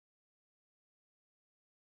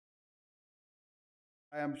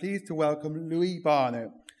I am pleased to welcome Louis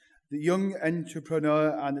Barnett, the young entrepreneur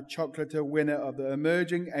and the chocolatier winner of the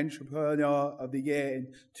Emerging Entrepreneur of the Year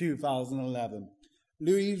in 2011.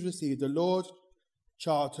 Louis received the Lord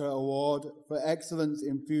Charter Award for Excellence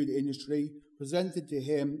in Food Industry, presented to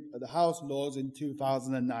him at the House of Lords in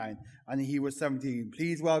 2009, and he was 17.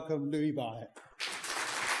 Please welcome Louis Barnett.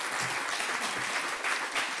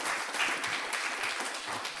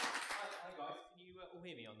 Hi guys, can you all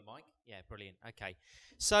hear me on the mic? Yeah, brilliant. Okay.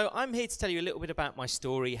 So I'm here to tell you a little bit about my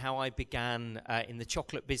story, how I began in the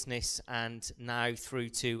chocolate business and now through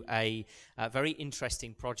to a very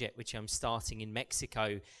interesting project which I'm starting in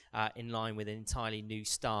Mexico in line with an entirely new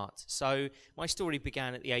start. So my story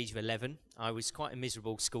began at the age of 11. I was quite a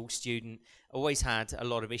miserable school student, always had a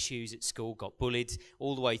lot of issues at school, got bullied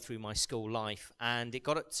all the way through my school life, and it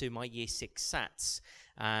got up to my year 6 SATs.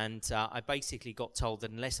 And I basically got told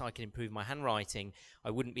that unless I could improve my handwriting,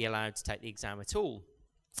 I wouldn't be allowed to take the exam at all.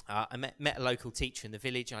 I met a local teacher in the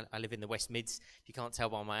village. I live in the West Mids, if you can't tell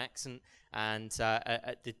by my accent. And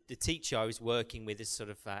the teacher I was working with as sort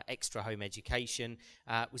of extra home education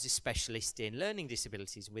was a specialist in learning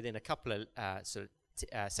disabilities. Within a couple of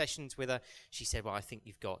sessions with her, she said, well, I think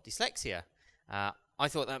you've got dyslexia. I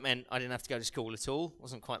thought that meant I didn't have to go to school at all.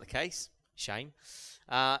 Wasn't quite the case. Shame.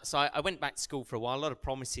 So I went back to school for a while. A lot of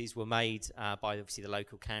promises were made by obviously the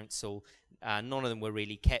local council. None of them were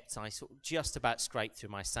really kept. I sort of just about scraped through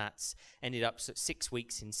my SATs. Ended up 6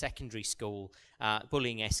 weeks in secondary school.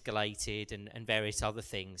 Bullying escalated and various other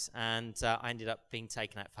things. And I ended up being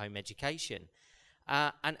taken out for home education.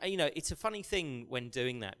 And it's a funny thing when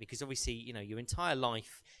doing that, because obviously, your entire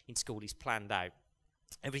life in school is planned out.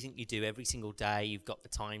 Everything you do every single day, you've got the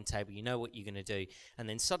timetable, you know what you're going to do, and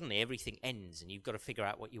then suddenly everything ends and you've got to figure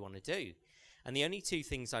out what you want to do. And the only two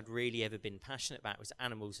things I'd really ever been passionate about was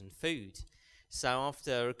animals and food. So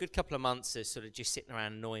after a good couple of months of sort of just sitting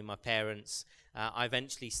around annoying my parents, I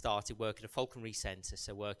eventually started working at a falconry centre,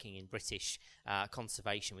 so working in British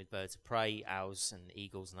conservation with birds of prey, owls and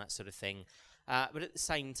eagles and that sort of thing. But at the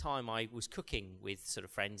same time, I was cooking with sort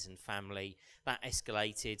of friends and family. That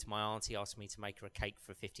escalated. My auntie asked me to make her a cake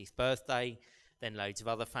for her 50th birthday, then loads of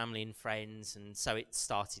other family and friends, and so it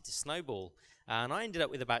started to snowball. And I ended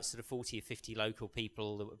up with about sort of 40 or 50 local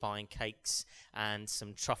people that were buying cakes and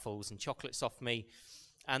some truffles and chocolates off me.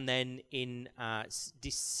 And then in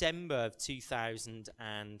December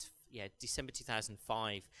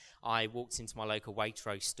 2005, I walked into my local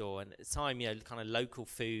Waitrose store, and at the time, kind of local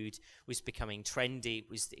food was becoming trendy. It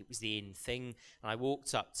was the in thing. And I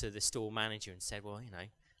walked up to the store manager and said, well,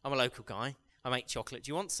 I'm a local guy. I make chocolate.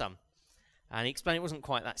 Do you want some? And he explained it wasn't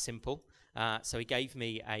quite that simple. So he gave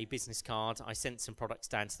me a business card. I sent some products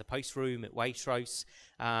down to the post room at Waitrose.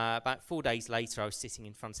 About 4 days later, I was sitting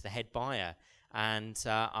in front of the head buyer. And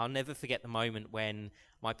I'll never forget the moment when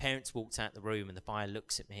my parents walked out the room and the buyer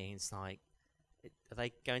looks at me and it's like, are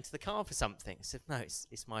they going to the car for something? I said, no, it's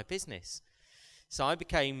my business. So I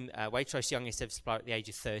became Waitrose youngest ever supplier at the age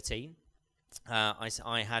of 13.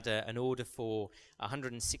 I had an order for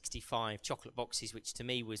 165 chocolate boxes, which to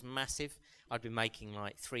me was massive. I'd been making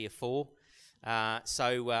like 3 or 4.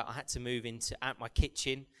 So I had to move out my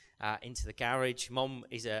kitchen into the garage. Mom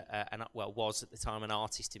is was at the time an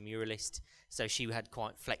artist and muralist, so she had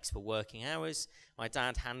quite flexible working hours. My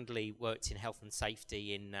dad handily worked in health and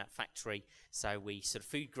safety in factory, so we sort of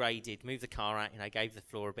food graded, moved the car out, gave the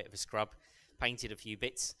floor a bit of a scrub, painted a few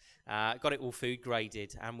bits, got it all food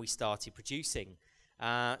graded, and we started producing.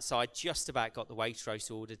 So I just about got the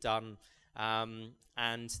Waitrose order done.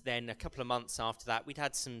 And then a couple of months after that, we'd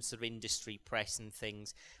had some sort of industry press and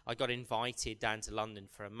things. I got invited down to London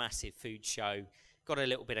for a massive food show, got a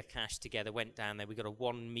little bit of cash together, went down there. We got a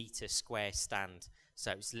 1 metre square stand. So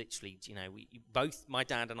it was literally, both my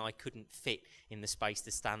dad and I couldn't fit in the space, the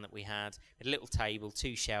stand that we had. We had a little table,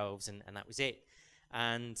 2 shelves, and that was it.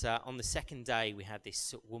 And on the second day, we had this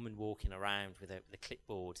sort of woman walking around with a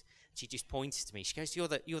clipboard. She just pointed to me. She goes, you're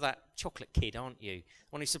that chocolate kid, aren't you? The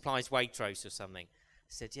one who supplies Waitrose or something.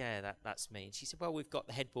 I said, yeah, that's me. And she said, well, we've got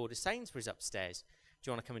the headboard of Sainsbury's upstairs.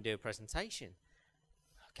 Do you want to come and do a presentation?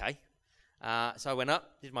 Okay. So I went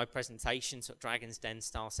up, did my presentation, sort of Dragon's Den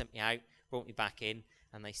style, sent me out, brought me back in,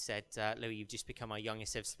 and they said, Louis, you've just become our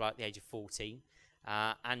youngest ever supplier at the age of 14.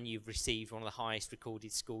 And you've received one of the highest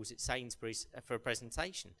recorded scores at Sainsbury's for a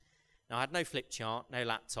presentation. Now, I had no flip chart, no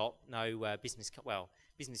laptop, no business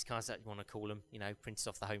cards that you want to call them, printed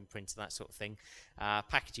off the home printer, that sort of thing.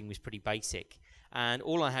 Packaging was pretty basic. And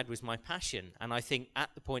all I had was my passion. And I think at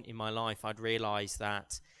the point in my life, I'd realised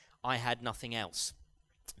that I had nothing else.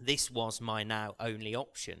 This was my now only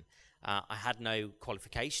option. I had no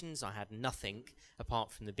qualifications. I had nothing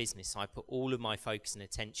apart from the business. So I put all of my focus and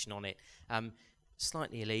attention on it,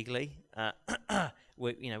 slightly illegally.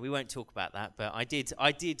 We won't talk about that, but I did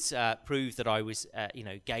prove that I was,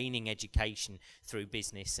 gaining education through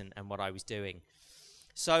business and what I was doing.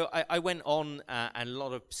 So I went on, and a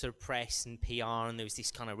lot of sort of press and PR, and there was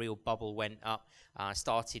this kind of real bubble went up. I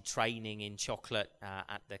started training in chocolate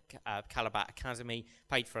at the Calabat Academy,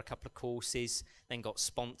 paid for a couple of courses, then got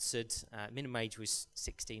sponsored. Minimum age was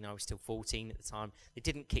 16, I was still 14 at the time. They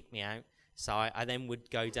didn't kick me out. So I then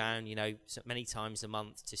would go down, so many times a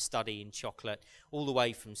month to study in chocolate, all the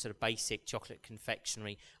way from sort of basic chocolate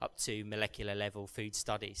confectionery up to molecular level food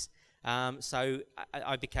studies. So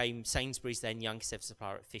I became Sainsbury's then youngest ever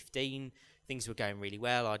supplier at 15. Things were going really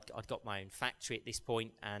well. I'd got my own factory at this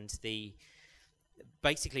point, and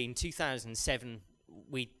basically in 2007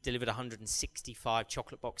 we delivered 165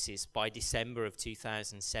 chocolate boxes. By December of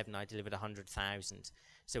 2007 I delivered 100,000.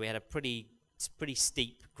 So we had a pretty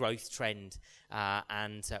steep growth trend,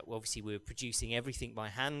 and obviously we were producing everything by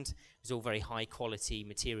hand. It was all very high quality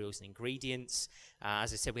materials and ingredients.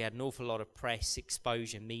 As I said, we had an awful lot of press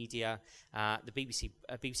exposure, media. The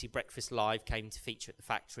BBC Breakfast Live came to feature at the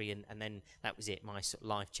factory, and then that was it. My sort of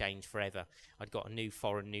life changed forever. I'd got a new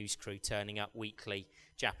foreign news crew turning up weekly,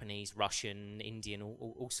 Japanese, Russian, Indian,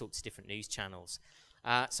 all sorts of different news channels.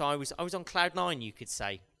 So I was on cloud nine, you could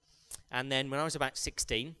say. And then when I was about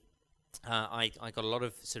 16, I got a lot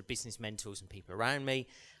of sort of business mentors and people around me,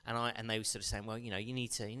 and they were sort of saying, well, you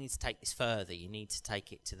need to take this further. You need to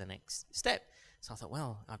take it to the next step. So I thought,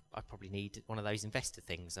 well, I probably need one of those investor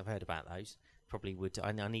things. I've heard about those. Probably would.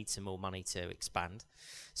 I need some more money to expand.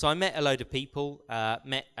 So I met a load of people.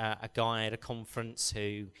 Met a guy at a conference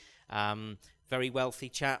who, very wealthy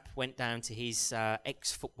chap, went down to his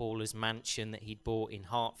ex-footballer's mansion that he'd bought in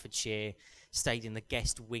Hertfordshire, stayed in the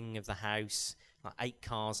guest wing of the house. Like 8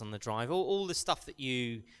 cars on the drive, all the stuff that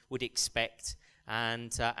you would expect,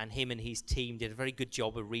 and him and his team did a very good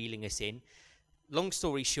job of reeling us in. Long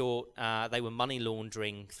story short, they were money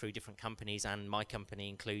laundering through different companies, and my company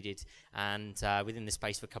included, and within the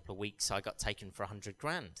space of a couple of weeks I got taken for 100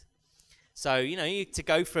 grand. So to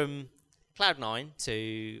go from cloud nine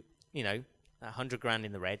to 100 grand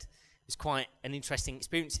in the red was quite an interesting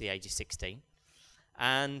experience at the age of 16.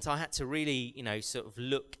 And I had to really, sort of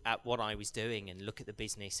look at what I was doing and look at the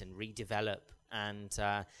business and redevelop, and,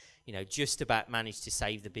 just about managed to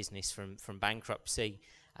save the business from bankruptcy.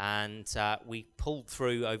 And we pulled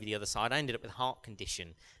through over the other side. I ended up with a heart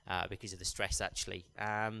condition because of the stress, actually.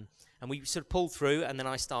 And we sort of pulled through, and then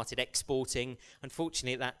I started exporting.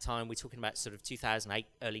 Unfortunately, at that time, we're talking about sort of 2008,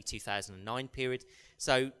 early 2009 period.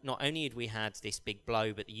 So not only had we had this big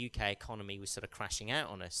blow, but the UK economy was sort of crashing out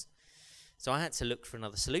on us. So I had to look for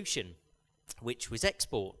another solution, which was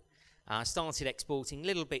export. I started exporting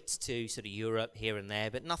little bits to sort of Europe here and there,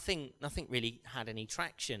 but nothing really had any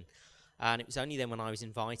traction. And it was only then when I was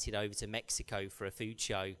invited over to Mexico for a food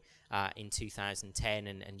show in 2010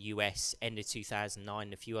 and US end of 2009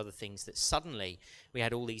 and a few other things that suddenly we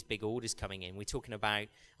had all these big orders coming in. We're talking about,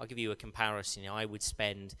 I'll give you a comparison, I would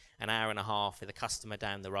spend an hour and a half with a customer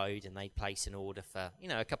down the road, and they'd place an order for,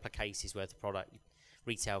 a couple of cases worth of product,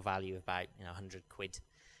 retail value of about 100 quid.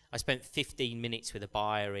 I spent 15 minutes with a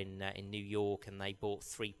buyer in New York, and they bought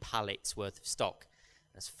 3 pallets worth of stock.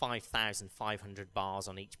 That's 5,500 bars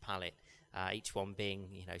on each pallet, each one being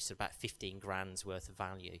sort of about 15 grand's worth of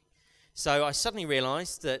value. So I suddenly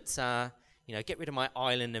realised that get rid of my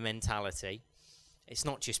islander mentality. It's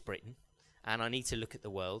not just Britain. And I need to look at the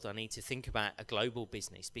world. I need to think about a global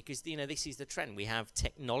business, because this is the trend. We have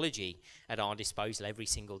technology at our disposal every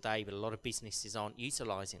single day, but a lot of businesses aren't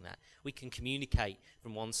utilising that. We can communicate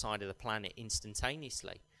from one side of the planet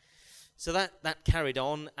instantaneously. So that carried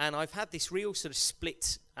on, and I've had this real sort of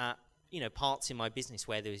split parts in my business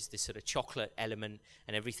where there was this sort of chocolate element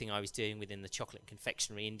and everything I was doing within the chocolate and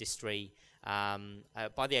confectionery industry.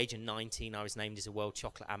 By the age of 19, I was named as a World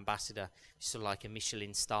Chocolate Ambassador, sort of like a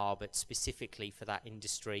Michelin star, but specifically for that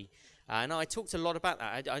industry. And I talked a lot about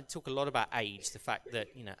that. I talk a lot about age, the fact that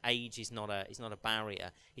age is not a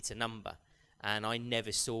barrier; it's a number. And I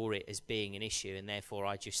never saw it as being an issue, and therefore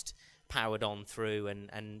I just powered on through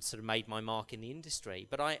and sort of made my mark in the industry.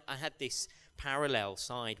 But I had this parallel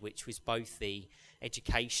side, which was both the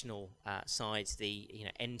educational side, the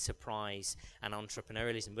enterprise and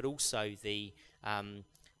entrepreneurialism, but also the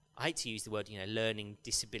I hate to use the word learning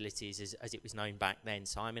disabilities as it was known back then.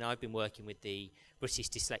 So I've been working with the British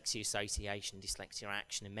Dyslexia Association, Dyslexia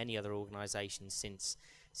Action, and many other organisations since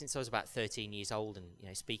I was about 13 years old,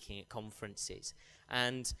 and speaking at conferences.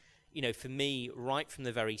 And for me, right from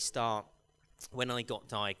the very start, when I got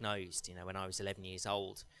diagnosed, when I was 11 years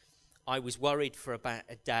old, I was worried for about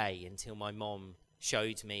a day until my mom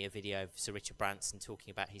showed me a video of Sir Richard Branson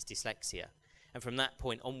talking about his dyslexia. And from that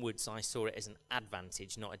point onwards, I saw it as an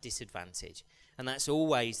advantage, not a disadvantage. And that's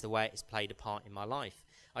always the way it's played a part in my life.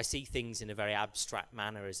 I see things in a very abstract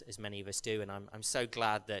manner, as many of us do, and I'm so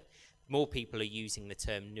glad that more people are using the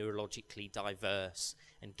term neurologically diverse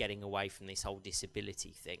and getting away from this whole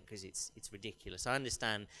disability thing, because it's ridiculous. I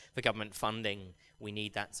understand for government funding we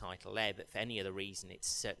need that title there, but for any other reason it's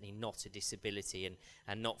certainly not a disability,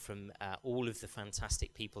 and not from all of the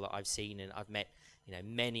fantastic people that I've seen, and I've met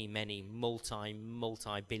many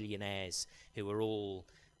multi-billionaires who are all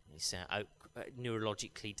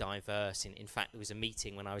neurologically diverse. In fact, there was a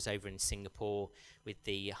meeting when I was over in Singapore with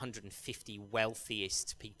the 150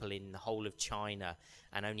 wealthiest people in the whole of China,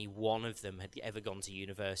 and only one of them had ever gone to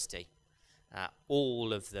university.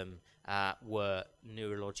 All of them were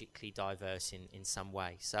neurologically diverse in some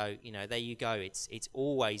way. So, there you go. It's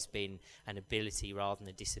always been an ability rather than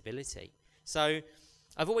a disability. So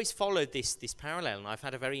I've always followed this parallel, and I've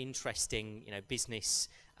had a very interesting business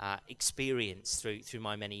experience through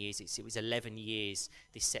my many years. It was 11 years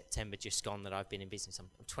this September just gone that I've been in business. I'm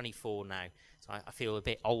 24 now, so I feel a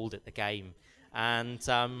bit old at the game. And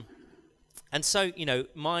so,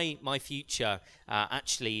 my future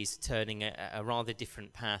actually is turning a rather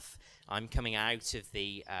different path. I'm coming out of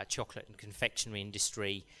the chocolate and confectionery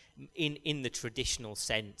industry in the traditional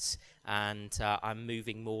sense, and I'm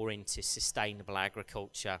moving more into sustainable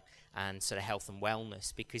agriculture and sort of health and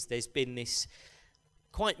wellness, because there's been this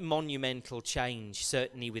quite monumental change,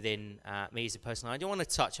 certainly within me as a person. I don't want to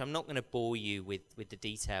touch, I'm not going to bore you with the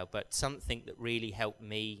detail, but something that really helped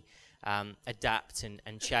me adapt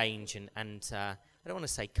and change and I don't want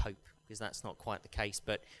to say cope, because that's not quite the case,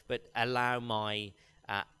 but allow my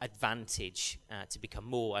advantage to become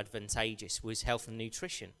more advantageous was health and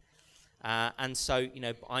nutrition. And so,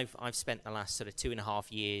 I've spent the last sort of 2.5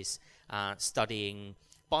 years studying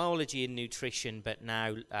biology and nutrition, but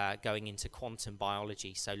now going into quantum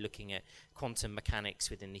biology, so looking at quantum mechanics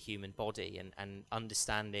within the human body and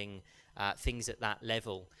understanding things at that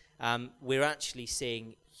level. We're actually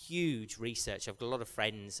seeing huge research. I've got a lot of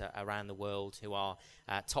friends around the world who are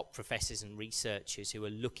top professors and researchers who are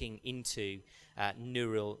looking into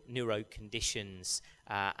neuro conditions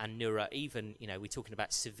and even, we're talking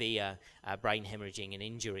about severe brain hemorrhaging and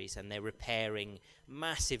injuries, and they're repairing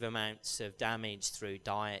massive amounts of damage through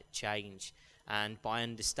diet change. And by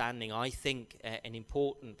understanding, I think an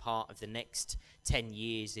important part of the next 10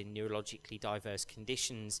 years in neurologically diverse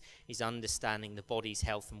conditions is understanding the body's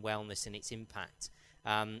health and wellness and its impact.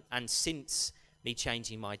 And since me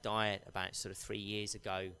changing my diet about sort of 3 years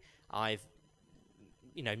ago, I've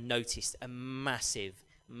noticed a massive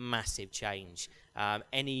change.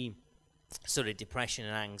 Any sort of depression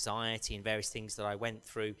and anxiety and various things that I went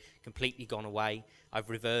through completely gone away. I've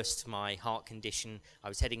reversed my heart condition. I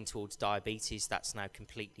was heading towards diabetes. That's now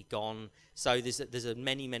completely gone. So there's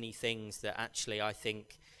many things that actually I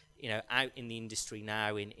think, out in the industry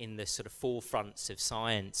now, in the sort of forefronts of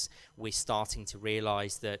science, we're starting to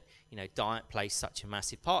realize that, diet plays such a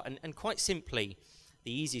massive part. And quite simply,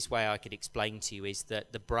 the easiest way I could explain to you is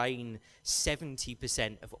that the brain,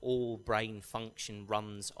 70% of all brain function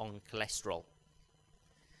runs on cholesterol.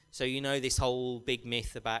 So this whole big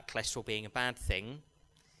myth about cholesterol being a bad thing.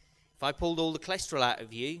 If I pulled all the cholesterol out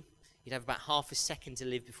of you, you'd have about half a second to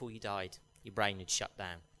live before you died. Your brain had shut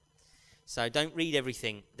down. So don't believe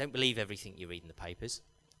everything you read in the papers.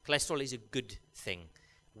 Cholesterol is a good thing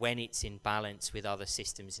when it's in balance with other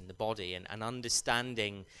systems in the body, and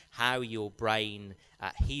understanding how your brain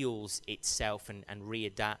heals itself and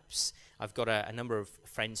readapts. I've got a number of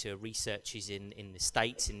friends who are researchers in the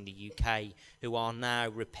States, in the UK, who are now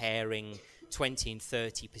repairing 20 and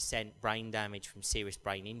 30% brain damage from serious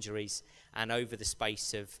brain injuries, and over the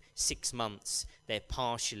space of 6 months they're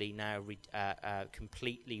partially now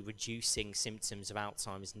completely reducing symptoms of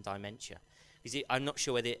Alzheimer's and dementia. I'm not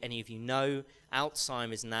sure whether any of you know,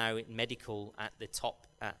 Alzheimer's now in medical, at the top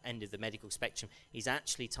end of the medical spectrum, is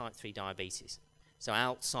actually type 3 diabetes. So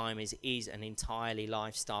Alzheimer's is an entirely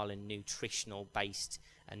lifestyle and nutritional based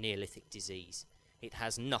Neolithic disease. It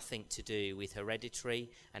has nothing to do with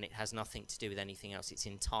hereditary, and it has nothing to do with anything else. It's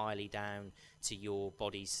entirely down to your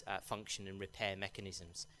body's function and repair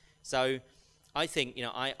mechanisms. So I think,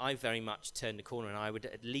 I very much turned the corner, and I would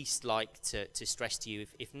at least like to stress to you,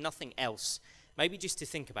 if nothing else, maybe just to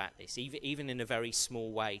think about this, even in a very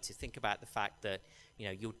small way, to think about the fact that,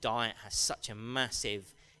 your diet has such a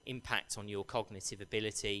massive impact on your cognitive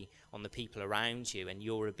ability, on the people around you, and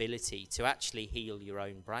your ability to actually heal your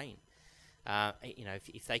own brain.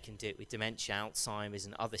 if they can do it with dementia, Alzheimer's,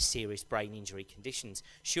 and other serious brain injury conditions,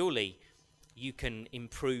 surely you can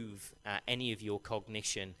improve any of your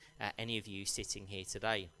cognition, any of you sitting here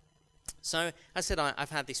today. So, as I said, I've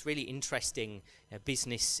had this really interesting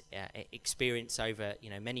business experience over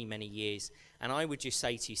many, many years, and I would just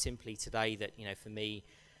say to you simply today that for me,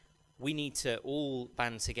 we need to all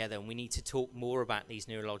band together and we need to talk more about these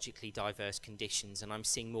neurologically diverse conditions. And I'm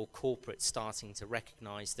seeing more corporates starting to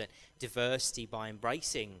recognise that diversity, by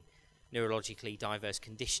embracing neurologically diverse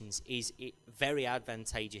conditions, is very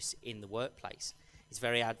advantageous in the workplace. It's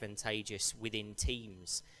very advantageous within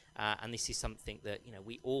teams. And this is something that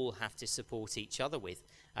we all have to support each other with.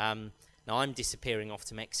 Now I'm disappearing off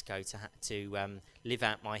to Mexico to live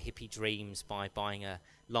out my hippie dreams by buying a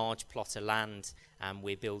large plot of land, and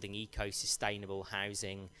we're building eco-sustainable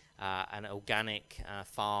housing, an organic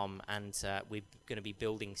farm, and we're going to be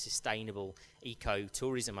building sustainable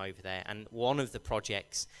eco-tourism over there. And one of the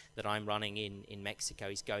projects that I'm running in Mexico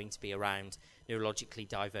is going to be around neurologically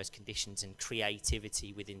diverse conditions and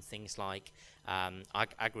creativity within things like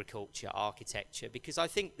agriculture, architecture, because I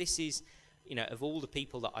think this is, of all the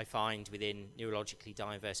people that I find within neurologically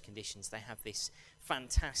diverse conditions, they have this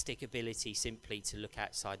fantastic ability simply to look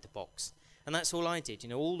outside the box. And that's all I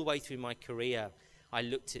did. All the way through my career, I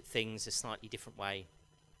looked at things a slightly different way.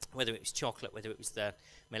 Whether it was chocolate, whether it was the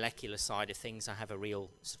molecular side of things, I have a real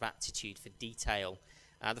sort of aptitude for detail.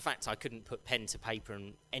 The fact I couldn't put pen to paper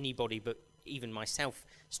and anybody but even myself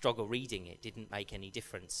struggle reading it didn't make any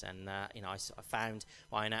difference. And, I found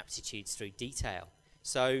my own aptitudes through detail.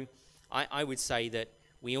 So I would say that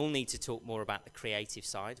we all need to talk more about the creative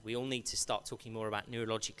side. We all need to start talking more about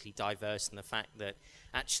neurologically diverse and the fact that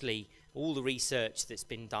actually all the research that's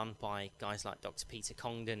been done by guys like Dr. Peter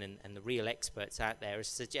Congdon and the real experts out there is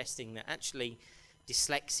suggesting that actually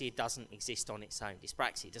dyslexia doesn't exist on its own.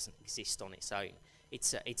 Dyspraxia doesn't exist on its own.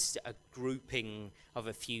 It's a grouping of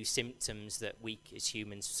a few symptoms that we as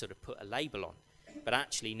humans sort of put a label on. But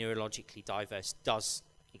actually neurologically diverse does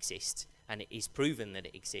exist, and it is proven that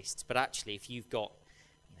it exists. But actually, if you've got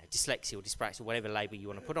dyslexia or dyspraxia, whatever label you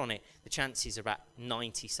want to put on it, the chances are about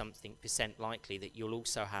 90-something% likely that you'll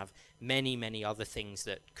also have many, many other things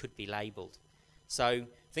that could be labelled. So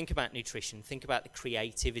think about nutrition, think about the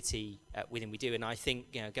creativity within we do, and I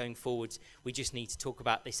think going forward we just need to talk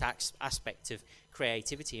about this aspect of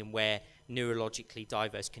creativity and where neurologically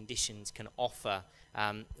diverse conditions can offer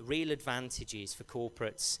real advantages for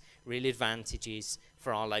corporates, real advantages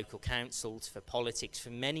for our local councils, for politics, for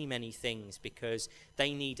many, many things, because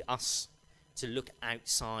they need us to look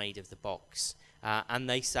outside of the box. And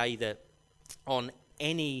they say that on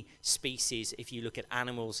any species, if you look at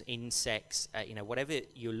animals, insects, whatever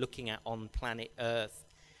you're looking at on planet Earth,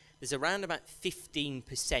 there's around about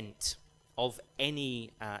 15% of any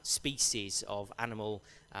species of animal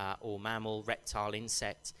or mammal, reptile,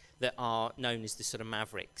 insect that are known as the sort of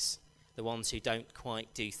mavericks, the ones who don't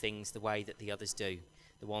quite do things the way that the others do,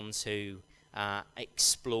 the ones who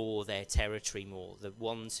explore their territory more, the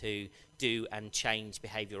ones who do and change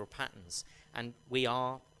behavioural patterns. And we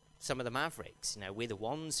are some of the mavericks. We're the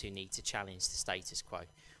ones who need to challenge the status quo.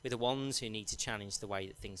 We're the ones who need to challenge the way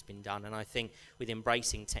that things have been done. And I think with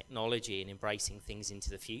embracing technology and embracing things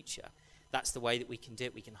into the future, that's the way that we can do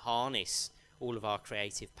it. We can harness all of our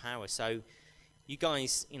creative power. So you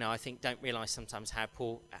guys, I think don't realise sometimes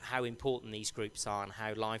how important these groups are and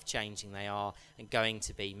how life-changing they are and going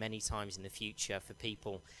to be many times in the future for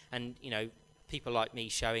people. And, people like me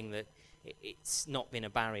showing that it's not been a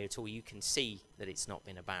barrier at all. You can see that it's not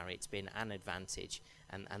been a barrier. It's been an advantage.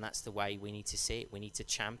 And that's the way we need to see it. We need to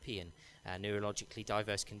champion neurologically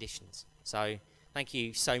diverse conditions. So thank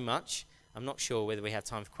you so much. I'm not sure whether we have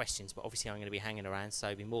time for questions, but obviously I'm going to be hanging around, so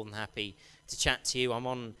I'd be more than happy to chat to you. I'm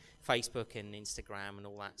on Facebook and Instagram and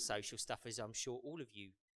all that social stuff, as I'm sure all of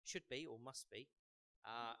you should be or must be.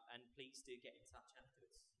 And please do get in touch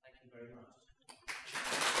afterwards. Thank you very much.